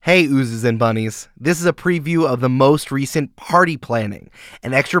Hey, oozes and bunnies. This is a preview of the most recent party planning,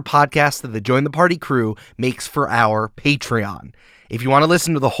 an extra podcast that the Join the Party crew makes for our Patreon. If you want to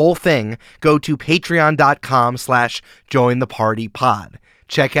listen to the whole thing, go to patreon.com/jointhepartypod.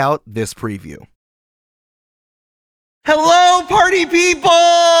 Check out this preview. Hello, party people!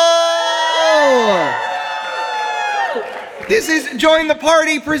 This is Join the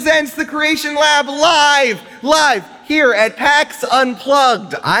Party presents the Creation Lab live here at PAX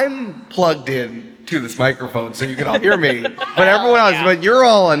Unplugged. I'm plugged in to this microphone so you can all hear me, but everyone else, but you're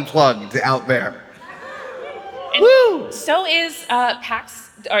all unplugged out there. And woo! So is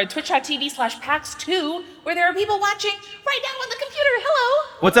PAX or twitch.tv/PAXU, where there are people watching right now on the computer.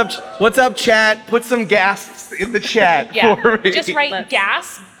 Hello. What's up, chat? Put some gasps in the chat for me. Just write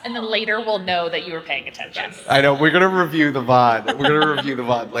gasp, and then later we'll know that you were paying attention. I know, we're gonna review the VOD. We're gonna review the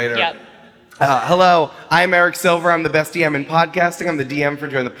VOD later. Yep. Hello, I'm Eric Silver. I'm the best DM in podcasting. I'm the DM for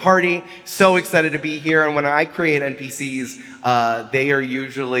Join the Party. So excited to be here. And when I create NPCs, they are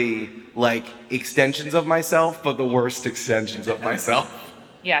usually like extensions of myself, but the worst extensions of myself.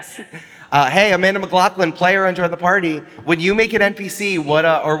 Yes. Hey, Amanda McLaughlin, player on Join the Party. When you make an NPC,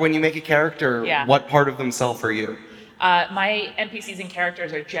 or when you make a character, what part of themselves are you? My NPCs and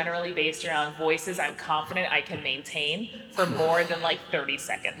characters are generally based around voices I'm confident I can maintain for more than like 30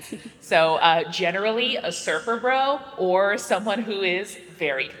 seconds. So generally a surfer bro or someone who is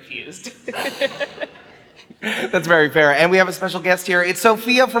very confused. That's very fair. And we have a special guest here. It's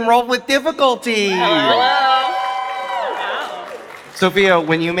Sophia from Roll With Difficulty. Hello. Wow. Sophia,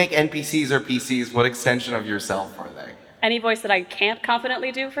 when you make NPCs or PCs, what extension of yourself are they? Any voice that I can't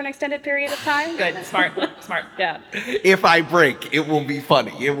confidently do for an extended period of time. Good, smart. Yeah. If I break, it will be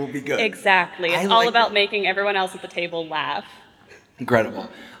funny. It will be good. Exactly. It's all about making everyone else at the table laugh. Incredible.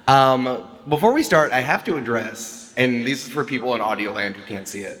 Before we start, I have to address, and this is for people in audio land who can't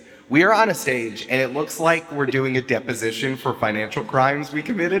see it. We are on a stage, and it looks like we're doing a deposition for financial crimes we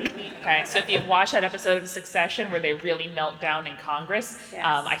committed. Okay, so if you've watched that episode of Succession where they really melt down in Congress, Yes.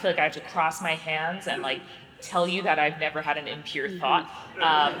 I feel like I have to cross my hands and like tell you that I've never had an impure thought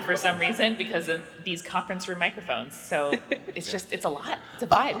for some reason because of these conference room microphones. So it's a lot. It's a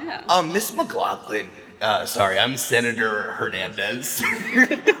vibe. Yeah. Miss McLaughlin, sorry, I'm Senator Hernandez.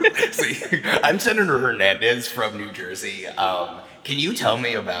 I'm Senator Hernandez from New Jersey. Can you tell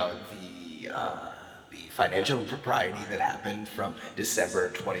me about the financial impropriety that happened from December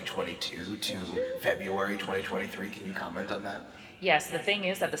 2022 to February 2023? Can you comment on that? Yes, the thing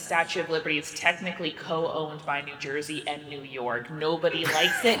is that the Statue of Liberty is technically co-owned by New Jersey and New York. Nobody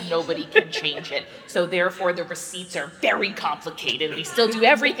likes it, nobody can change it. So therefore the receipts are very complicated. We still do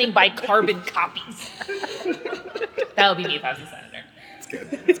everything by carbon copies. That would be me if I was a senator.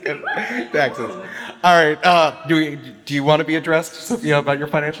 It's good. Taxes. All right. Do you want to be addressed, Sophia, about your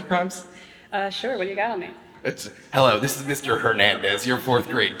financial crimes? Sure. What do you got on me? Hello. This is Mr. Hernandez, your fourth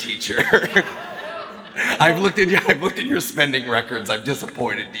grade teacher. I've looked at your spending records. I'm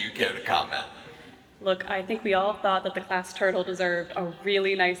disappointed. Do you care to comment? Look, I think we all thought that the class turtle deserved a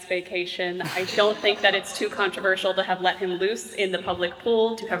really nice vacation. I don't think that it's too controversial to have let him loose in the public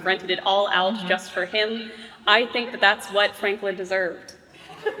pool, to have rented it all out just for him. I think that that's what Franklin deserved.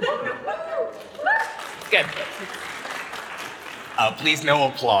 Good. Please no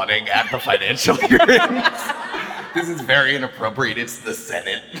applauding at the financial hearings. This is very inappropriate. It's the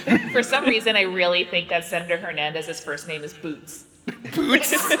Senate. For some reason, I really think that Senator Hernandez's first name is Boots.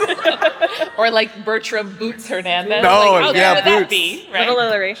 Boots? Or like Bertram Boots Hernandez. No, like, how yeah, good would that Boots. be? Right? Little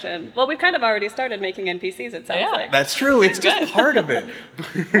alliteration. Well, we've kind of already started making NPCs, it sounds like. That's true. It's just part of it.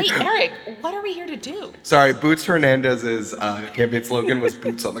 Hey, Eric, what are we here to do? Sorry, Boots Hernandez's campaign slogan was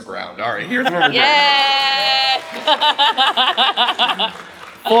 "Boots on the ground." All right, here's what we're doing. Yeah!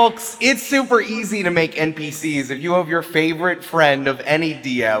 Folks, it's super easy to make NPCs if you have your favorite friend of any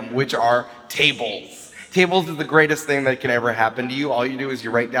DM, which are tables. Tables is the greatest thing that can ever happen to you. All you do is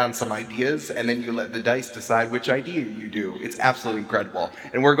you write down some ideas, and then you let the dice decide which idea you do. It's absolutely incredible.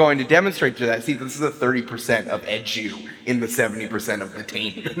 And we're going to demonstrate to that. See, this is the 30% of edu in the 70% of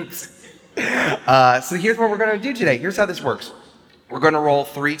attainment. So here's what we're going to do today. Here's how this works. We're going to roll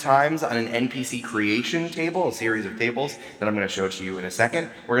 3 times on an NPC creation table, a series of tables that I'm going to show to you in a second.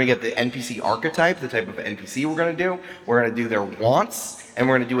 We're going to get the NPC archetype, the type of NPC we're going to do. We're going to do their wants, and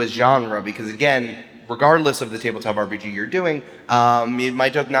we're going to do a genre, because again, regardless of the tabletop RPG you're doing, it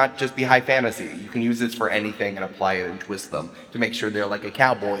might not just be high fantasy. You can use this for anything and apply it and twist them to make sure they're like a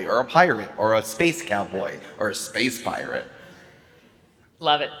cowboy or a pirate or a space cowboy or a space pirate.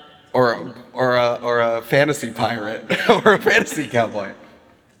 Love it. Or a fantasy pirate or a fantasy cowboy.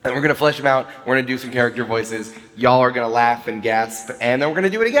 And we're gonna flesh them out. We're gonna do some character voices. Y'all are gonna laugh and gasp, and then we're gonna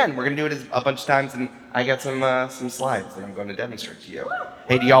do it again. We're gonna do it a bunch of times, and I got some slides that I'm going to demonstrate to you.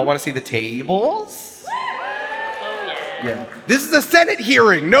 Hey, do y'all want to see the tables? Yeah. This is a Senate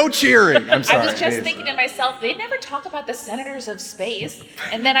hearing. No cheering. I'm sorry. I was just thinking to myself, they never talk about the senators of space.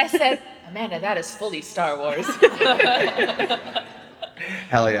 And then I said, Amanda, that is fully Star Wars.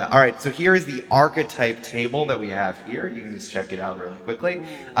 Hell yeah. All right, so here is the archetype table that we have here. You can just check it out really quickly.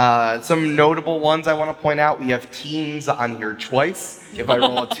 Some notable ones I want to point out. We have teams on here twice. If I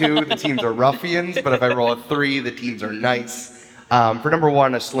roll a 2, the teams are ruffians, but if I roll a 3, the teams are nice. For number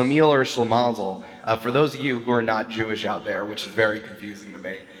 1, a schlemiel or a schlemazel. For those of you who are not Jewish out there, which is very confusing to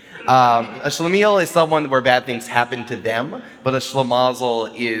me. A schlemiel is someone where bad things happen to them, but a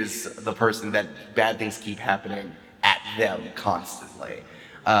schlemazel is the person that bad things keep happening at them constantly.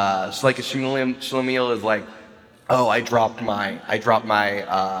 So like a schlemiel is like, oh, I dropped my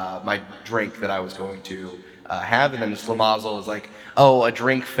my drink that I was going to have, and then the schlemazel is like, oh, a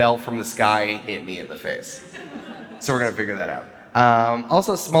drink fell from the sky and hit me in the face. So we're gonna figure that out.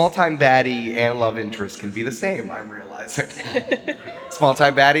 Also, small-time baddie and love interest can be the same, I'm realizing.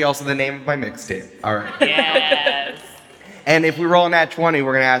 Small-time baddie, also the name of my mixtape. All right. Yes. And if we roll an nat 20,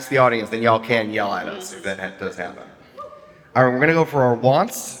 we're gonna ask the audience, then y'all can yell at us if that does happen. All right, we're gonna go for our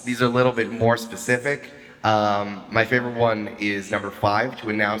wants. These are a little bit more specific. My favorite one is number 5, to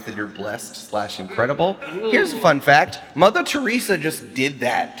announce that you're blessed/incredible. Here's a fun fact. Mother Teresa just did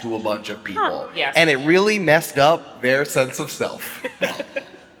that to a bunch of people. Yes. And it really messed up their sense of self.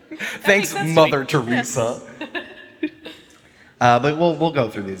 Thanks, sense to Mother me. Teresa. But we'll go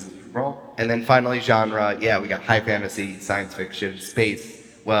through these. Roll. And then finally, genre. Yeah, we got high fantasy, science fiction, space.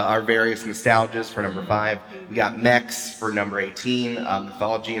 Well, our various nostalgias for number 5. We got mechs for number 18.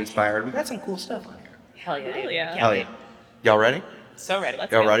 Mythology inspired. We got some cool stuff on here. Hell yeah. Hell yeah. Can't Hell wait. yeah. Y'all ready? So ready.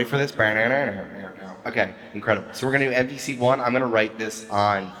 Y'all ready for this? Okay, incredible. So we're gonna do NPC 1. I'm gonna write this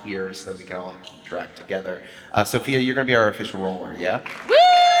on here so we can all keep track together. Sophia, you're gonna be our official roller, yeah? Woo!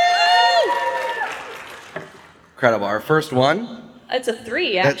 Incredible. Our first one. It's a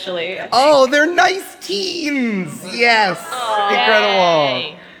 3, actually. Oh, they're nice teens. Yes. Incredible.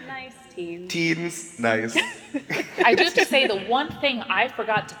 Yay. Nice team. Teens, nice. I do have to say, the one thing I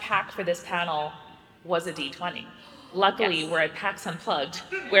forgot to pack for this panel was a D20. Luckily, Yes. we're at PAX Unplugged,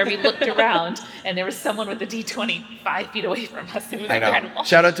 where we looked around and there was someone with a D20 5 feet away from us. It was I know. incredible.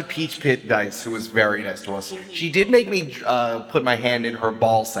 Shout out to Peach Pit Dice, who was very nice to us. She did make me put my hand in her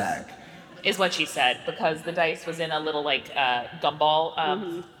ball sack. Is what she said, because the dice was in a little like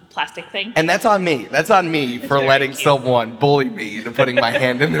gumball plastic thing. And that's on me. That's on me for very letting cute. someone bully me into putting my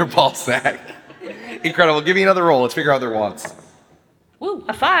hand in their ball sack. Incredible. Give me another roll. Let's figure out their wants. Woo!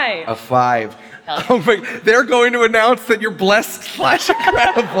 A 5. A 5. Hell Oh my, they're going to announce that you're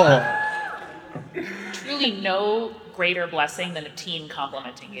blessed/incredible. Truly no greater blessing than a teen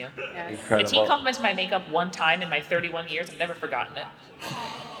complimenting you. Yes. A teen Incredible. complimented my makeup one time in my 31 years. I've never forgotten it.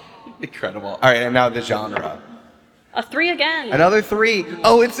 Incredible. All right, and now the genre. A 3 again. Another 3.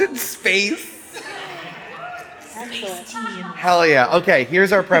 Oh, it's in space. Excellent. Hell yeah. Okay,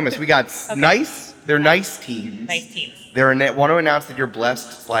 here's our premise. We got nice. They're nice teens. Nice teens. Want to announce that you're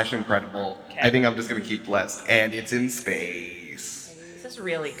blessed/incredible. Okay. I think I'm just gonna keep blessed, and it's in space. This is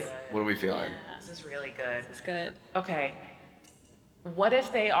really good. What are we feeling? This is really good. It's good. Okay. What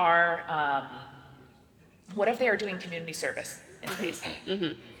if they are doing community service in space?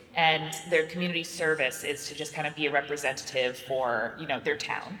 And their community service is to just kind of be a representative for, their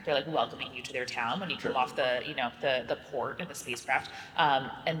town. They're like welcoming you to their town when you come off the, the port in the spacecraft.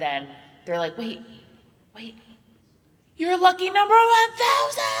 And then they're like, wait, you're lucky number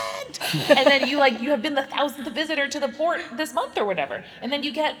 1,000. And then you have been the 1,000th visitor to the port this month or whatever. And then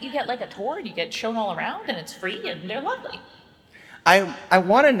you get like a tour and you get shown all around and it's free and they're lovely. I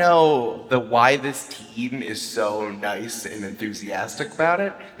want to know why this team is so nice and enthusiastic about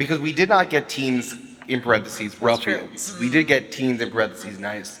it, because we did not get teens in parentheses ruffians. We did get teens in parentheses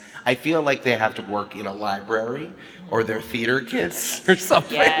nice. I feel like they have to work in a library or they're theater kids or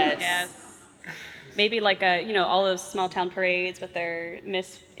something. Yes. Maybe like all those small town parades with their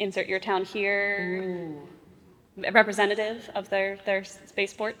Miss Insert Your Town Here representative of their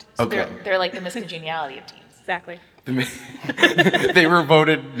spaceport. Okay. They're like the miscongeniality of teens. Exactly. They were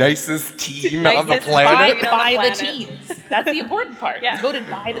voted nicest teen on the Nicest planet. teen. By the planet. teens. That's the important part. Yeah. It's voted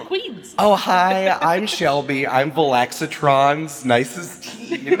by the queens. Oh, hi, I'm Shelby. I'm Valaxitron's nicest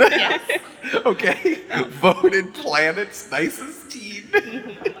teen. Yes. Okay, voted planet's nicest teen.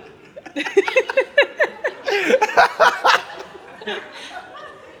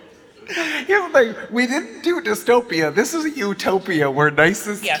 Here's the like, we didn't do dystopia. This is a utopia where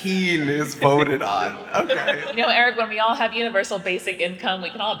nicest Yes. teen is voted on. Okay. You know, Eric, when we all have universal basic income, we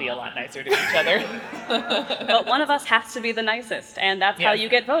can all be a lot nicer to each other. But one of us has to be the nicest, and that's how Yes. you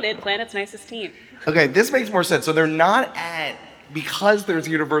get voted planet's nicest teen. Okay, this makes more sense. So they're not at, because there's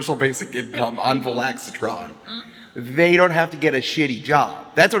universal basic income on Valaxitron, they don't have to get a shitty job.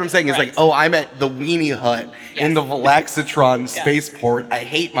 That's what I'm saying. Is Right. like, oh, I'm at the weenie hut in Yes. the Valaxitron spaceport. I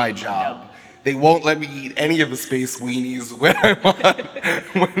hate my job. They won't let me eat any of the space weenies when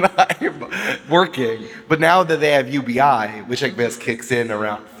when I'm working. But now that they have UBI, which I guess kicks in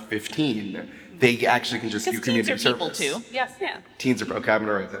around 15, they actually can just do Because teens community are people service. too. Yes. Yeah. Teens are okay. I'm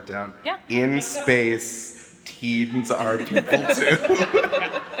gonna write that down. Yeah. In space, teens are people too.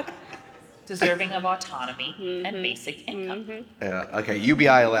 Deserving of autonomy and basic income. Yeah. Okay.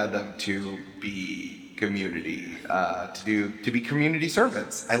 UBI allowed them to be community, to be community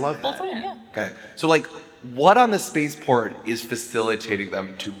servants. I love that. Full-time, yeah. Okay. So like, what on the spaceport is facilitating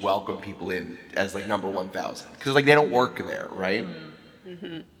them to welcome people in as like number 1,000? Because like they don't work there, right?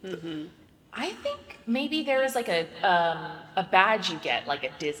 I think maybe there is like a badge you get like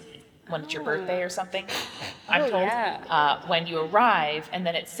at Disney when it's your birthday or something. I'm told yeah. when you arrive, and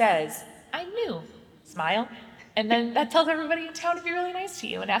then it says, "I'm new," smile, and then that tells everybody in town to be really nice to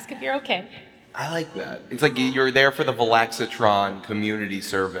you and ask if you're okay. I like that. It's like you're there for the Valaxitron community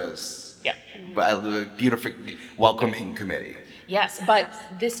service, Yeah. the beautiful welcoming committee. Yes, but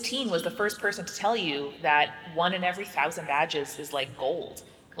this teen was the first person to tell you that 1 in every 1,000 badges is like gold,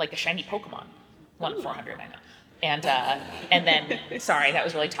 like a shiny Pokemon. 1 in 400, I know. And then, sorry, that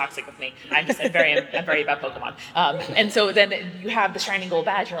was really toxic of me. I'm very about Pokemon. And so then you have the shiny gold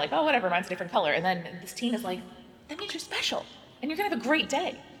badge. You're like, oh, whatever, mine's a different color. And then this teen is like, that means you're special, and you're gonna have a great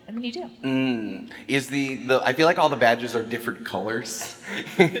day. And then you do. Is the I feel like all the badges are different colors.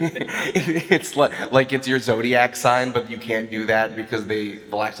 It's like it's your zodiac sign, but you can't do that because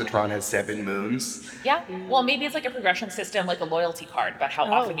Valaxitron has 7 moons. Yeah. Well, maybe it's like a progression system, like a loyalty card about how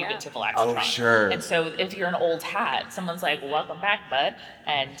often you yeah. get to Valaxitron. Oh, sure. And so if you're an old hat, someone's like, welcome back, bud.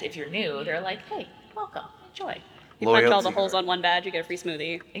 And if you're new, they're like, hey, welcome, enjoy. You punch all Loyalty the holes card. on one badge, you get a free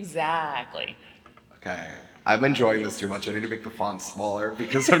smoothie. Exactly. Okay. I'm enjoying this too much. I need to make the font smaller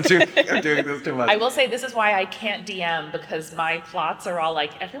because I'm doing this too much. I will say this is why I can't DM, because my plots are all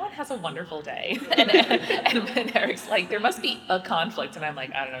like, everyone has a wonderful day. And Eric's like, there must be a conflict. And I'm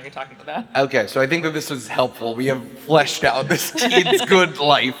like, I don't know what you're talking about. Okay, so I think that this was helpful. We have fleshed out this kid's good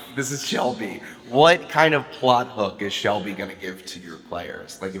life. This is Shelby. What kind of plot hook is Shelby going to give to your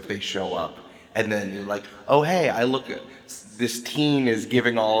players? Like if they show up and then you're like, oh, hey, this teen is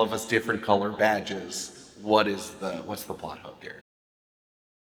giving all of us different color badges. What's the plot hook here?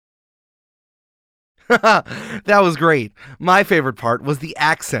 That was great. My favorite part was the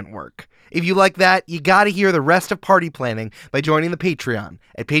accent work. If you like that, you gotta hear the rest of party planning by joining the Patreon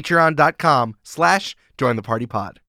at patreon.com/jointhepartypod.